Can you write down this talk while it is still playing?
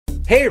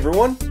Hey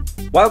everyone!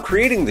 While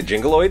creating the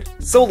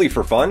Jingloid, solely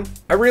for fun,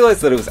 I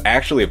realized that it was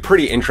actually a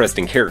pretty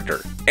interesting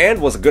character,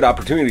 and was a good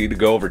opportunity to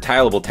go over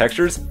tileable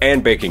textures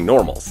and baking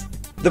normals.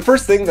 The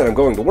first thing that I'm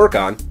going to work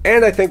on,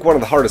 and I think one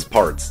of the hardest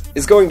parts,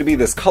 is going to be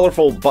this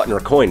colorful button or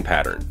coin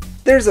pattern.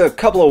 There's a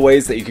couple of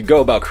ways that you could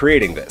go about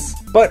creating this,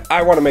 but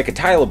I want to make a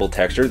tileable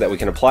texture that we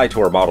can apply to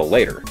our model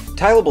later.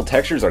 Tileable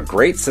textures are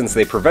great since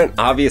they prevent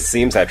obvious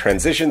seams at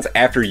transitions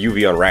after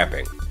UV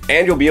unwrapping,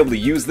 and you'll be able to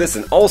use this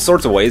in all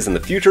sorts of ways in the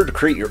future to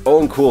create your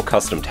own cool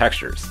custom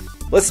textures.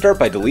 Let's start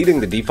by deleting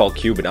the default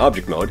cube in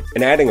object mode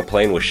and adding a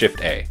plane with Shift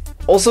A.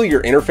 Also,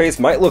 your interface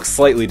might look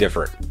slightly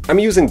different. I'm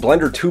using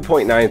Blender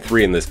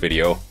 2.93 in this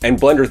video, and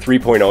Blender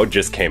 3.0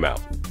 just came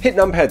out. Hit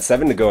numpad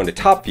 7 to go into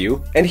top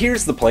view, and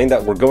here's the plane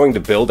that we're going to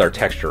build our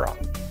texture on.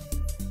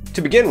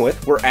 To begin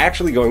with, we're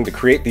actually going to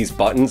create these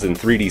buttons in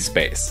 3D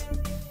space.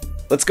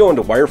 Let's go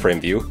into wireframe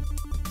view,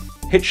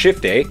 hit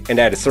Shift A and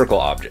add a circle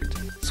object.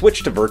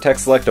 Switch to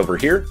vertex select over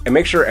here and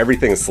make sure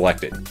everything is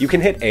selected. You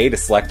can hit A to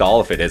select all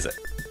if it isn't.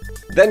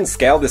 Then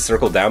scale this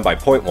circle down by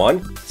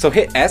 0.1, so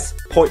hit S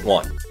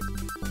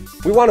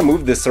 0.1. We want to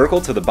move this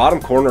circle to the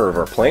bottom corner of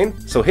our plane,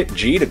 so hit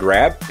G to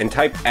grab and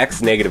type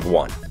X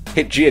 -1.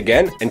 Hit G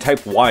again and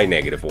type Y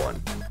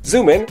 -1.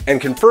 Zoom in and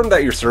confirm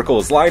that your circle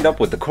is lined up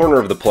with the corner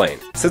of the plane,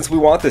 since we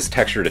want this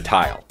texture to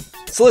tile.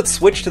 So let's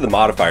switch to the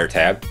Modifier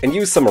tab and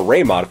use some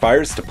array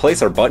modifiers to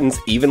place our buttons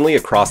evenly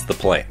across the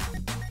plane.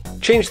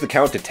 Change the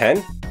count to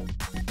 10.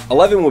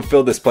 11 would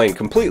fill this plane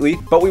completely,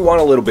 but we want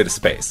a little bit of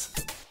space.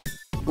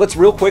 Let's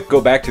real quick go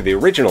back to the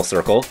original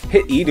circle,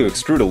 hit E to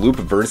extrude a loop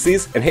of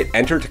vertices, and hit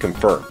Enter to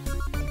confirm.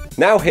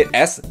 Now hit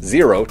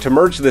S0 to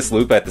merge this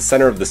loop at the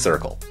center of the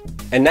circle.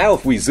 And now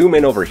if we zoom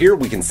in over here,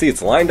 we can see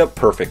it's lined up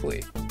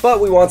perfectly. But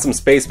we want some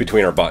space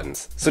between our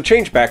buttons, so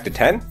change back to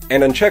 10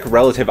 and uncheck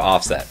Relative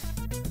Offset.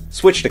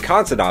 Switch to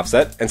Constant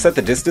Offset and set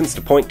the distance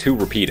to 0.2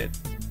 repeated.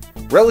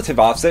 Relative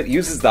Offset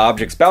uses the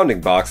object's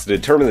bounding box to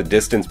determine the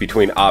distance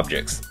between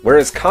objects,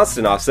 whereas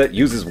Constant Offset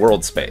uses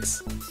world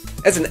space.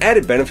 As an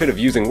added benefit of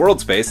using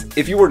world space,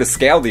 if you were to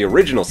scale the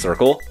original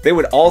circle, they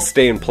would all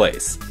stay in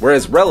place,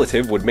 whereas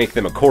relative would make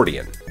them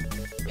accordion.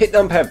 Hit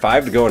numpad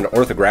 5 to go into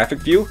orthographic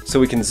view so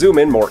we can zoom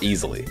in more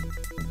easily.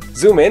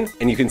 Zoom in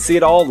and you can see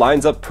it all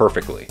lines up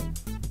perfectly.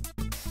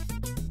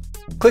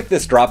 Click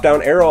this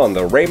drop-down arrow on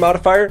the array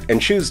modifier and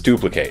choose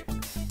duplicate.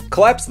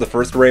 Collapse the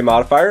first array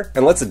modifier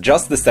and let's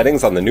adjust the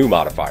settings on the new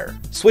modifier.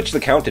 Switch the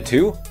count to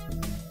 2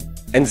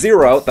 and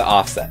zero out the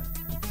offset.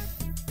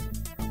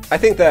 I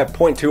think that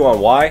 0.2 on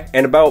Y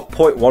and about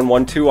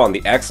 0.112 on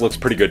the X looks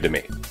pretty good to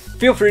me.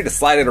 Feel free to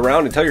slide it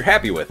around until you're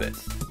happy with it.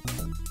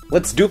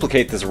 Let's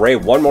duplicate this array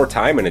one more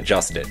time and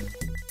adjust it.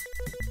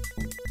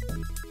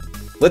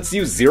 Let's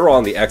use 0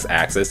 on the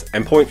X-axis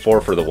and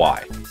 0.4 for the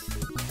Y.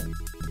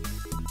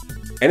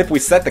 And if we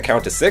set the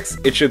count to 6,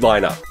 it should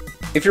line up.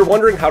 If you're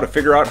wondering how to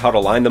figure out how to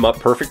line them up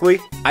perfectly,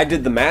 I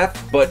did the math,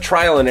 but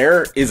trial and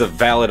error is a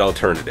valid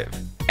alternative.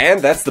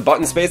 And that's the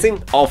button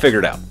spacing all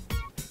figured out.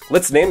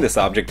 Let's name this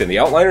object in the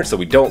outliner so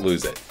we don't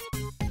lose it.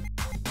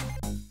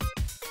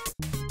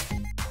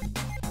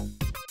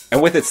 And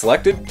with it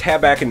selected,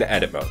 tab back into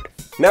edit mode.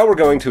 Now we're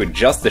going to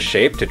adjust the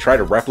shape to try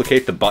to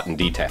replicate the button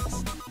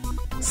details.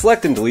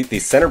 Select and delete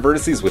these center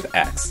vertices with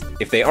X.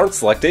 If they aren't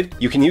selected,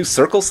 you can use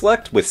circle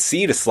select with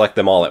C to select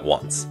them all at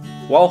once.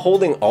 While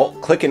holding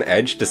Alt, click an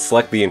edge to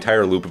select the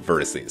entire loop of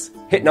vertices.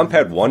 Hit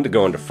numpad 1 to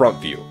go into front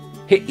view.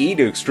 Hit E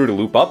to extrude a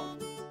loop up,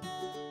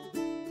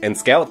 and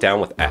scale it down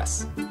with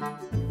S.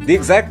 The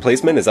exact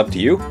placement is up to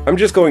you. I'm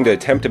just going to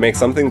attempt to make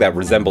something that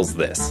resembles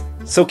this.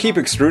 So keep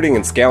extruding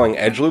and scaling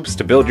edge loops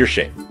to build your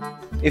shape.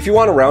 If you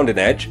want to round an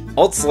edge,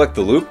 Alt select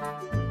the loop,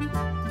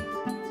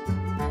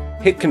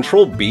 hit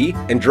Ctrl B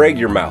and drag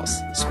your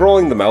mouse.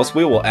 Scrolling the mouse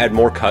wheel will add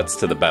more cuts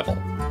to the bevel.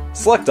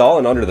 Select all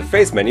and under the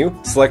face menu,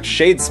 select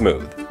Shade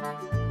Smooth.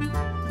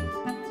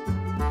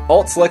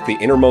 Alt select the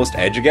innermost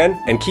edge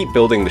again and keep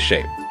building the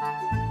shape.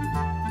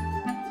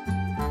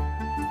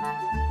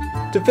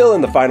 To fill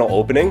in the final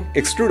opening,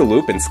 extrude a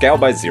loop and scale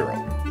by 0.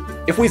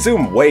 If we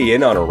zoom way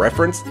in on a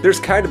reference, there's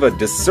kind of a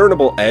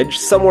discernible edge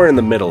somewhere in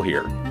the middle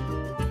here.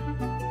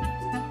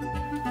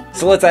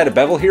 So let's add a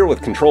bevel here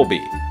with Ctrl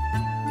B.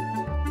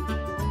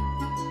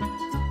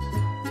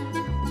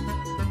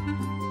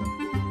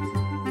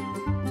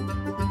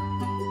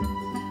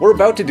 We're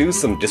about to do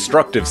some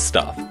destructive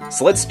stuff,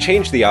 so let's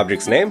change the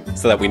object's name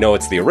so that we know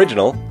it's the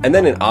original, and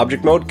then in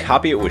object mode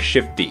copy it with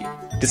Shift D.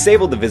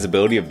 Disable the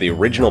visibility of the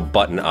original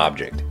button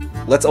object.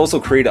 Let's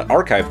also create an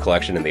archive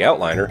collection in the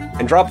outliner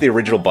and drop the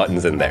original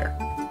buttons in there.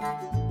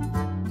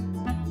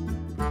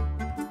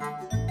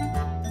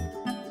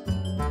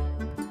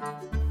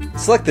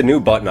 Select the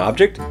new button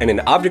object, and in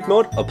object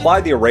mode,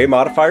 apply the array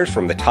modifiers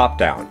from the top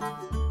down.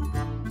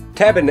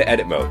 Tab into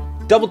edit mode.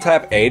 Double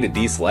tap A to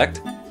deselect,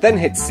 then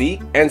hit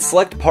C and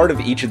select part of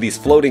each of these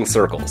floating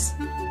circles.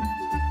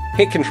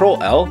 Hit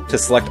Ctrl L to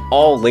select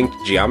all linked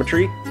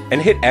geometry,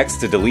 and hit X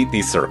to delete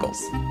these circles.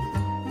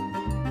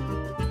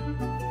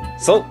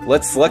 So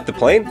let's select the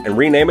plane and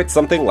rename it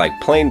something like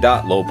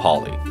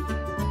plane.lowpoly.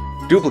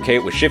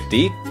 Duplicate with Shift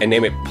D and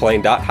name it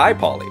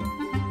plane.highpoly.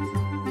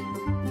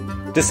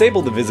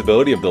 Disable the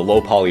visibility of the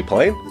low poly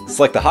plane,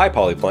 select the high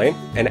poly plane,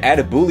 and add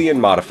a Boolean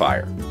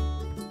Modifier.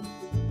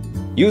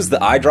 Use the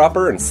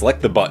eyedropper and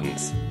select the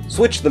buttons.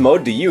 Switch the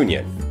mode to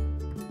Union.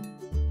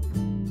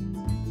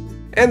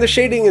 And the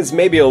shading is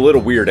maybe a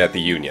little weird at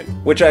the Union,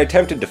 which I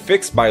attempted to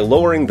fix by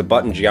lowering the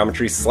button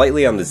geometry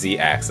slightly on the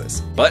Z-axis,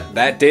 but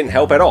that didn't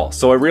help at all,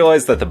 so I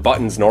realized that the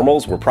button's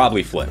normals were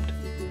probably flipped.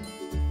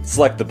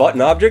 Select the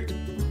button object,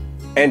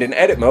 and in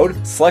edit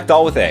mode, select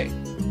all with A.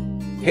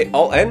 Hit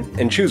Alt-N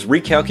and choose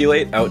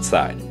Recalculate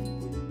Outside.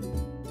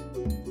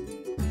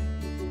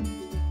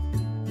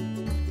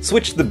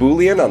 Switch the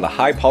Boolean on the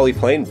high poly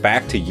plane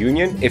back to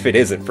Union if it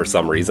isn't for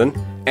some reason,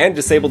 and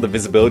disable the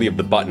visibility of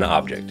the button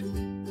object.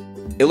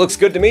 It looks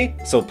good to me,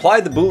 so apply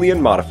the Boolean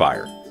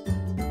Modifier.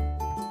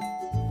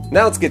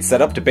 Now let's get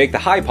set up to bake the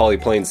high poly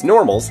plane's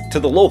normals to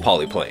the low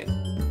poly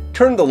plane.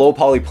 Turn the low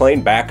poly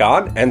plane back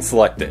on and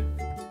select it.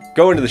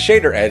 Go into the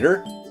shader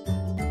editor,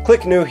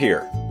 click New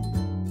here.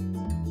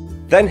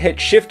 Then hit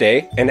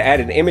Shift-A and add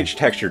an image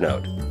texture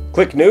node.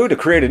 Click New to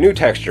create a new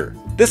texture.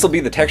 This will be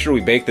the texture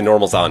we bake the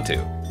normals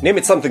onto. Name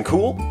it something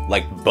cool,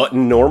 like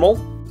Button Normal,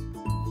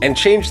 and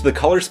change the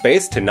color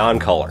space to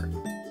non-color.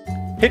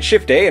 Hit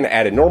Shift-A and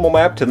add a normal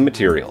map to the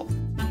material.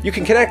 You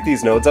can connect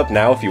these nodes up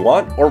now if you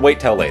want, or wait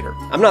till later.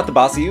 I'm not the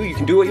boss of you, you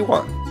can do what you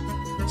want.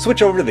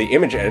 Switch over to the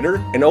image editor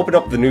and open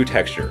up the new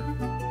texture.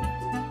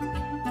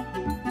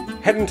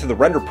 Head into the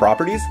render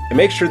properties and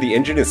make sure the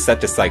engine is set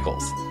to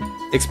cycles.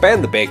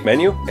 Expand the bake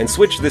menu and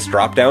switch this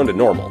drop down to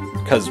normal,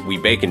 because we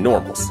bake in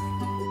normals.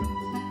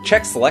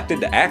 Check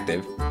selected to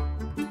active.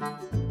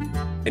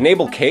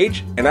 Enable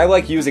cage, and I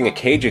like using a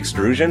cage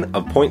extrusion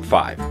of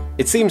 0.5.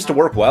 It seems to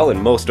work well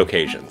in most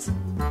occasions.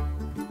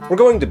 We're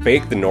going to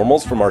bake the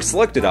normals from our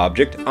selected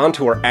object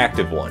onto our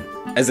active one,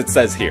 as it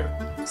says here.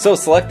 So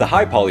select the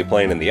high poly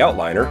plane in the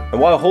outliner,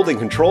 and while holding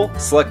Control,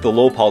 select the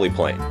low poly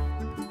plane.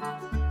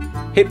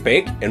 Hit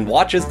bake and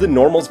watch as the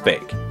normals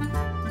bake.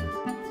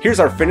 Here's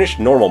our finished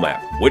normal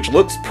map, which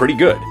looks pretty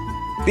good.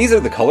 These are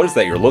the colors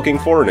that you're looking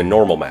for in a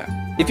normal map.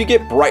 If you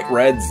get bright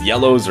reds,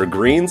 yellows, or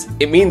greens,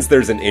 it means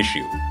there's an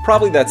issue.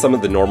 Probably that some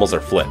of the normals are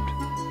flipped.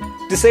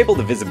 Disable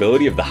the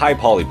visibility of the high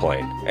poly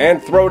plane,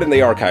 and throw it in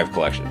the archive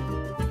collection.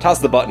 Toss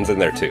the buttons in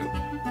there too.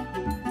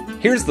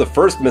 Here's the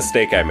first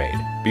mistake I made.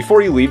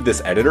 Before you leave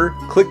this editor,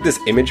 click this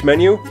image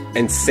menu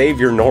and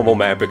save your normal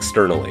map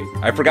externally.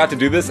 I forgot to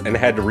do this and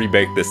had to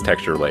rebake this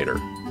texture later.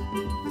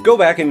 Go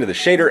back into the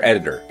shader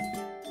editor,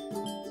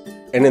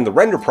 and in the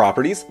render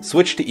properties,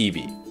 switch to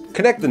Eevee.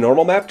 Connect the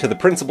normal map to the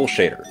principal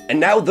shader. And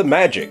now the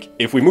magic!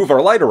 If we move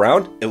our light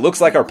around, it looks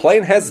like our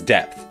plane has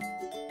depth.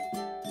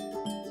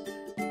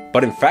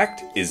 But in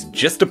fact, is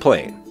just a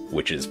plane,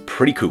 which is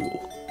pretty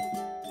cool.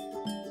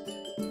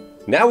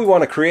 Now we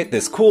want to create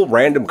this cool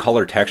random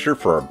color texture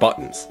for our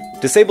buttons.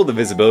 Disable the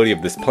visibility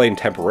of this plane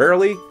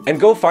temporarily, and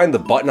go find the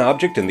button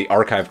object in the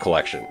archive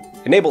collection.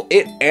 Enable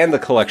it and the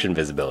collection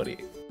visibility.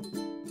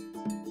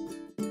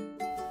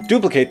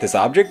 Duplicate this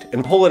object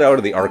and pull it out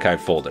of the archive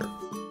folder.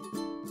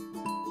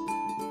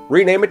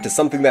 Rename it to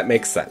something that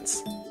makes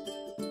sense.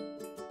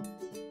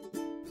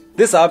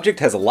 This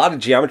object has a lot of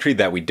geometry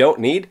that we don't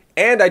need,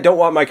 and I don't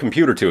want my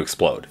computer to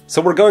explode,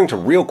 so we're going to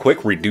real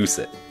quick reduce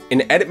it.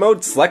 In edit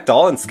mode, select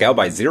all and scale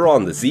by 0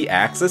 on the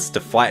Z-axis to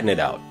flatten it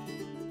out.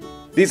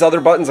 These other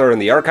buttons are in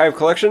the archive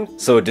collection,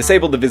 so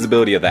disable the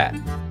visibility of that.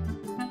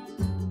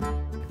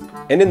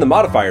 And in the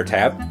Modifier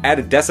tab, add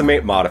a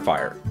Decimate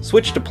Modifier.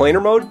 Switch to Planar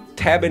mode,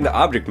 tab into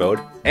Object mode,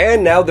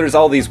 and now there's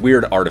all these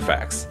weird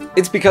artifacts.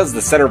 It's because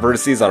the center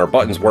vertices on our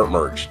buttons weren't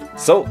merged.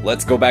 So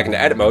let's go back into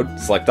Edit mode,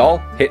 select all,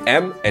 hit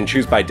M, and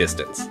choose by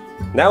distance.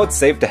 Now it's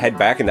safe to head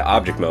back into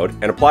Object mode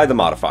and apply the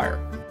modifier.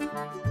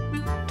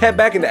 Tab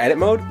back into Edit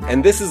mode,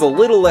 and this is a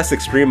little less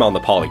extreme on the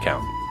poly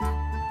count.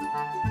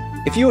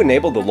 If you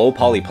enable the low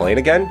poly plane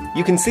again,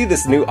 you can see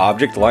this new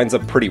object lines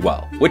up pretty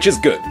well, which is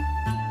good.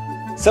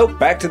 So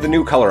back to the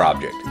new color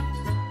object.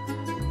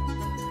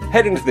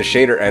 Head into the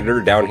shader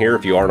editor down here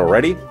if you aren't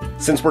already.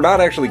 Since we're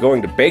not actually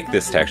going to bake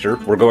this texture,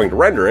 we're going to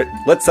render it,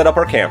 let's set up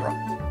our camera.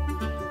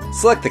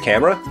 Select the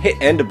camera, hit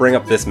N to bring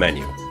up this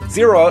menu.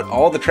 Zero out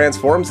all the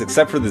transforms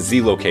except for the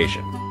Z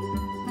location.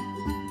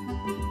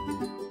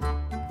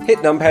 Hit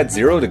numpad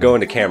 0 to go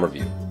into camera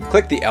view.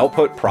 Click the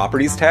Output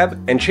Properties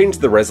tab and change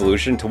the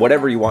resolution to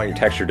whatever you want your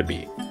texture to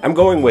be. I'm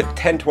going with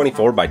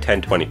 1024 by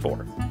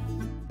 1024.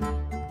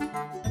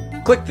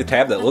 Click the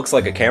tab that looks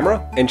like a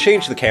camera and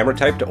change the camera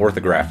type to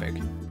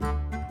orthographic.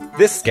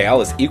 This scale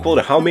is equal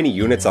to how many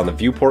units on the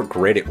viewport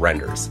grid it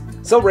renders.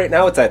 So right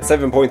now it's at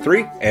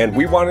 7.3 and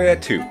we want it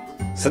at 2.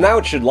 So now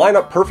it should line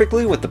up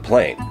perfectly with the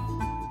plane.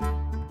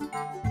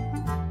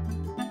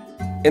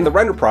 In the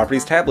Render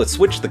Properties tab, let's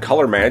switch the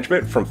color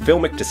management from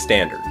Filmic to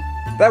Standard.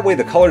 That way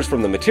the colors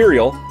from the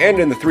material and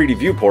in the 3D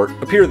viewport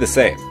appear the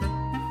same.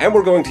 And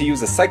we're going to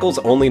use a Cycles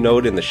Only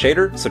node in the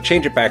shader, so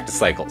change it back to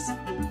Cycles.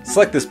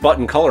 Select this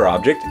button color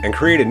object and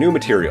create a new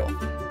material.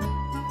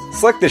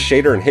 Select this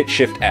shader and hit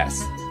Shift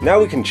S. Now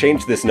we can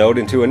change this node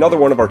into another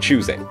one of our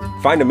choosing.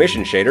 Find a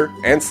mission shader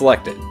and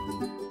select it.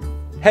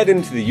 Head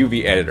into the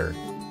UV editor.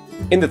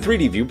 In the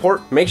 3D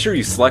viewport, make sure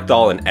you select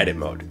all in edit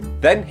mode.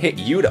 Then hit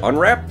U to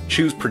unwrap,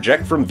 choose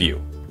project from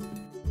view.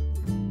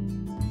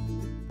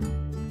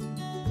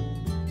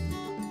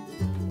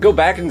 Go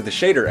back into the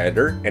shader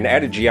editor and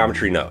add a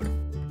geometry node.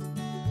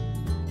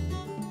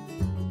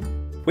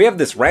 We have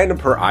this random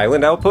per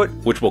island output,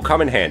 which will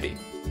come in handy.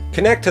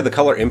 Connect to the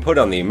color input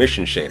on the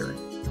emission shader.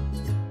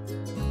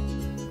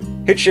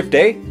 Hit Shift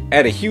A,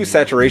 add a hue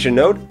saturation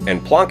node,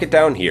 and plonk it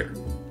down here.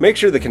 Make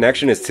sure the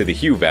connection is to the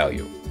hue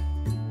value.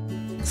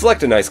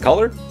 Select a nice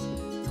color,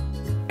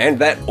 and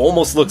that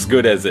almost looks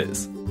good as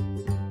is.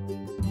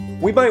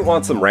 We might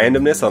want some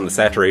randomness on the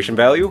saturation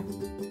value,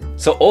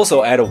 so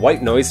also add a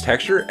white noise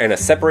texture and a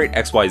separate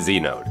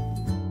XYZ node.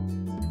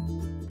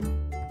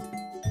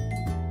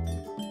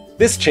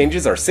 This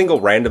changes our single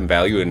random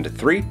value into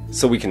 3,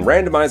 so we can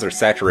randomize our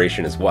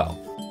saturation as well.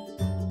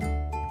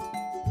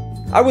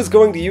 I was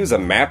going to use a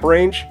map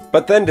range,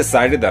 but then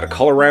decided that a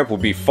color ramp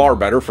would be far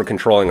better for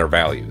controlling our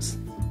values.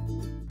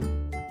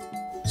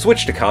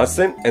 Switch to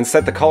constant and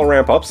set the color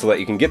ramp up so that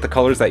you can get the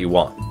colors that you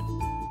want.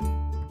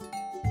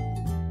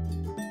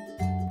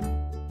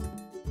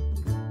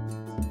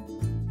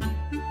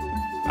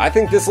 I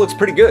think this looks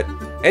pretty good,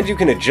 and you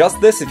can adjust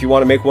this if you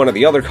want to make one of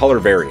the other color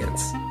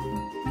variants.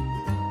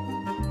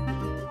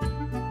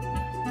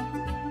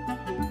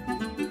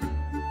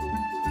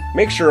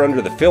 Make sure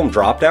under the film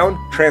dropdown,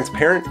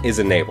 transparent is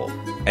enabled.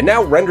 And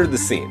now render the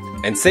scene,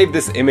 and save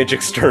this image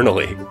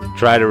externally.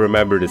 Try to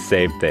remember to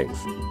save things.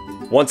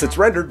 Once it's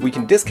rendered, we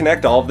can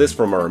disconnect all of this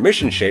from our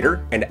emission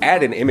shader and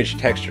add an image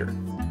texture.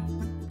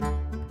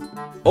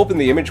 Open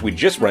the image we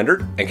just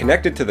rendered and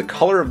connect it to the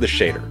color of the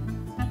shader.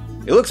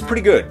 It looks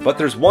pretty good, but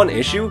there's one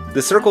issue: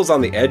 the circles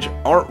on the edge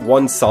aren't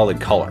one solid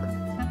color.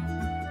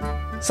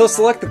 So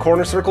select the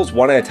corner circles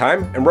one at a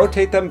time and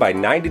rotate them by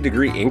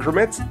 90-degree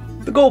increments,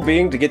 the goal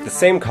being to get the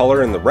same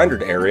color in the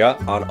rendered area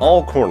on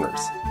all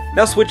corners.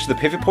 Now switch the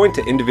pivot point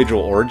to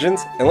individual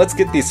origins, and let's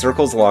get these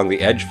circles along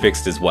the edge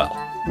fixed as well.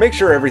 Make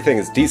sure everything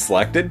is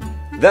deselected,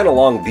 then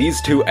along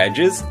these two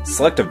edges,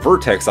 select a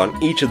vertex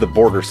on each of the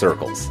border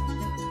circles.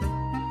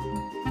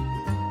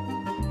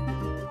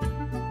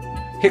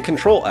 Hit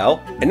Ctrl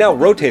L, and now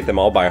rotate them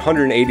all by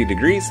 180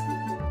 degrees.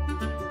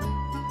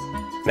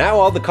 Now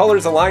all the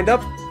colors are lined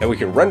up, and we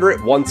can render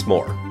it once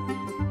more.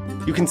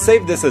 You can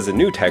save this as a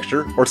new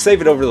texture, or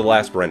save it over the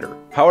last render,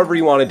 however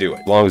you want to do it.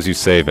 As long as you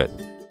save it.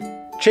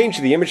 Change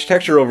the image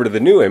texture over to the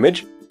new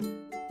image,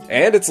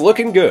 and it's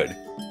looking good.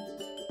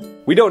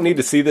 We don't need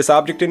to see this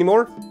object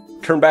anymore.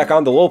 Turn back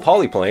on the low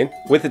poly plane.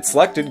 With it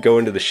selected, go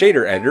into the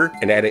shader editor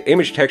and add an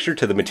image texture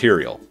to the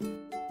material.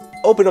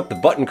 Open up the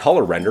button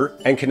color render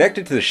and connect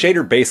it to the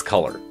shader base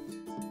color.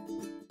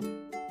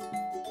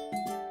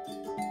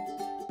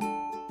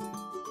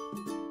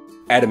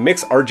 Add a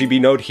mix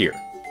RGB node here.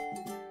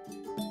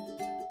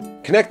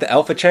 Connect the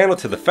alpha channel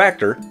to the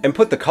factor and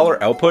put the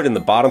color output in the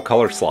bottom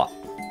color slot.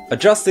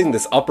 Adjusting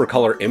this upper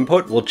color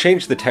input will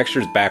change the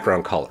texture's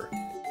background color.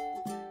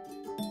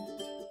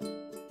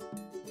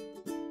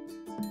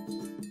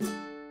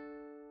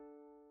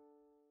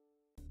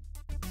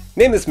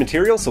 Name this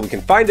material so we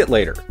can find it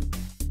later.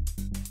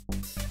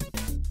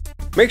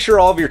 Make sure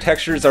all of your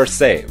textures are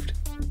saved.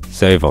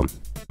 Save them.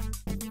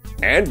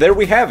 And there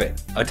we have it,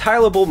 a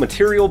tileable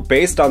material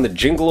based on the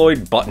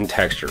Jingloid button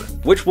texture,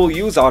 which we'll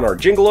use on our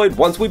Jingloid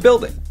once we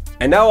build it.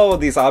 And now all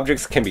of these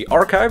objects can be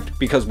archived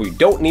because we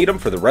don't need them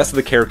for the rest of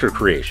the character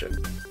creation.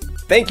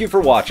 Thank you for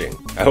watching,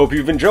 I hope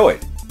you've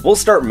enjoyed. We'll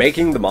start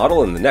making the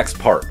model in the next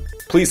part.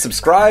 Please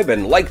subscribe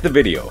and like the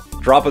video.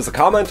 Drop us a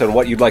comment on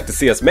what you'd like to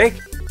see us make.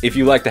 If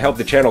you'd like to help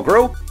the channel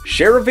grow,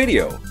 share a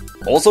video.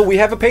 Also, we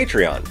have a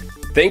Patreon.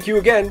 Thank you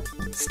again.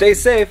 Stay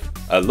safe.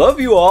 I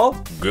love you all.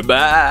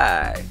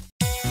 Goodbye.